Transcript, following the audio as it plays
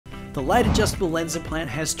The Light Adjustable Lens Implant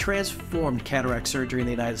has transformed cataract surgery in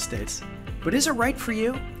the United States. But is it right for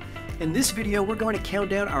you? In this video, we're going to count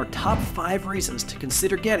down our top 5 reasons to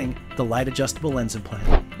consider getting the Light Adjustable Lens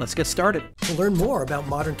Implant. Let's get started. To learn more about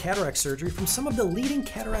modern cataract surgery from some of the leading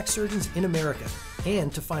cataract surgeons in America,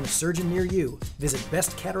 and to find a surgeon near you, visit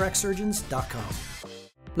bestcataractsurgeons.com.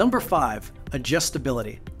 Number 5,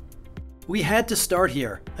 adjustability. We had to start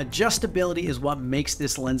here. Adjustability is what makes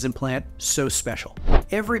this lens implant so special.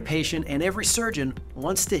 Every patient and every surgeon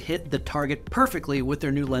wants to hit the target perfectly with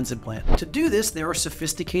their new lens implant. To do this, there are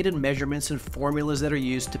sophisticated measurements and formulas that are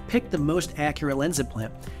used to pick the most accurate lens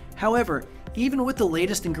implant. However, even with the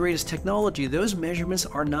latest and greatest technology, those measurements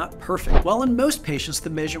are not perfect. While in most patients the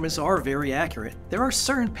measurements are very accurate, there are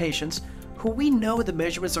certain patients who we know the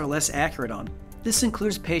measurements are less accurate on. This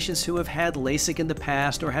includes patients who have had LASIK in the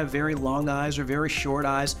past or have very long eyes or very short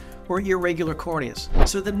eyes or irregular corneas.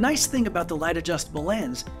 So the nice thing about the light adjustable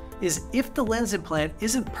lens is if the lens implant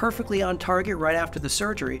isn't perfectly on target right after the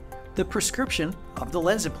surgery, the prescription of the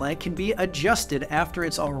lens implant can be adjusted after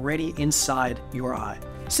it's already inside your eye,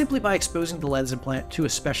 simply by exposing the lens implant to a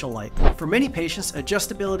special light. For many patients,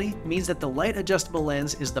 adjustability means that the light adjustable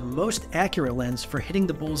lens is the most accurate lens for hitting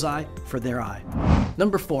the bullseye for their eye.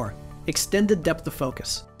 Number 4. Extended depth of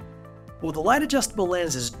focus. While the light adjustable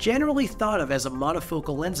lens is generally thought of as a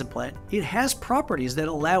monofocal lens implant, it has properties that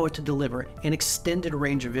allow it to deliver an extended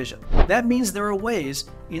range of vision. That means there are ways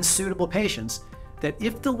in suitable patients that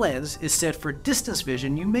if the lens is set for distance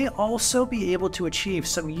vision, you may also be able to achieve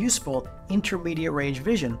some useful intermediate range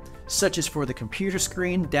vision, such as for the computer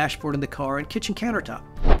screen, dashboard in the car, and kitchen countertop.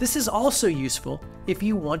 This is also useful if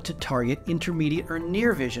you want to target intermediate or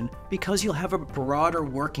near vision because you'll have a broader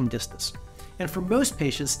working distance. And for most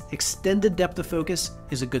patients, extended depth of focus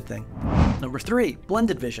is a good thing. Number 3,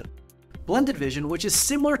 blended vision. Blended vision, which is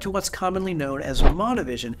similar to what's commonly known as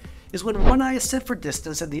monovision, is when one eye is set for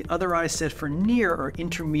distance and the other eye is set for near or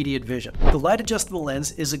intermediate vision. The light adjustable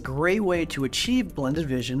lens is a great way to achieve blended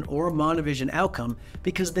vision or a monovision outcome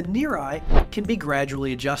because the near eye can be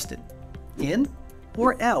gradually adjusted, in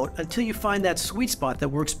or out, until you find that sweet spot that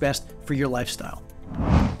works best for your lifestyle.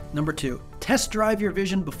 Number 2, test drive your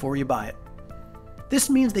vision before you buy it. This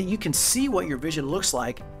means that you can see what your vision looks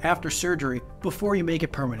like after surgery before you make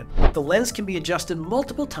it permanent. The lens can be adjusted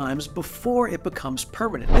multiple times before it becomes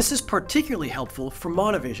permanent. This is particularly helpful for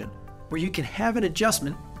monovision, where you can have an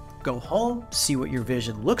adjustment, go home, see what your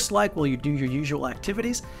vision looks like while you do your usual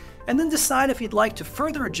activities, and then decide if you'd like to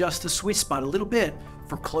further adjust the sweet spot a little bit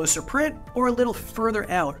for closer print or a little further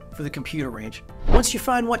out for the computer range. Once you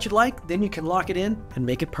find what you like, then you can lock it in and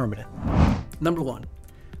make it permanent. Number 1.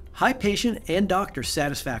 High patient and doctor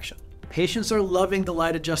satisfaction. Patients are loving the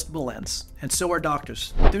light adjustable lens, and so are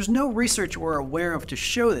doctors. There's no research we're aware of to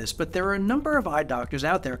show this, but there are a number of eye doctors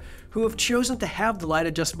out there who have chosen to have the light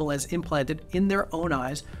adjustable lens implanted in their own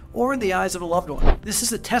eyes or in the eyes of a loved one. This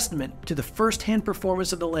is a testament to the first-hand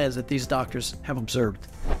performance of the lens that these doctors have observed.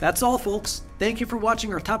 That's all, folks. Thank you for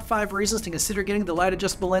watching our top 5 reasons to consider getting the light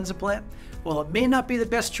adjustable lens implant. While it may not be the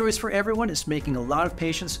best choice for everyone, it's making a lot of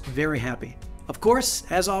patients very happy. Of course,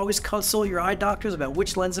 as always, consult your eye doctors about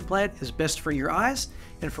which lens implant is best for your eyes.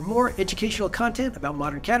 And for more educational content about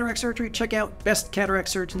modern cataract surgery, check out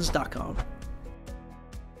bestcataractsurgeons.com.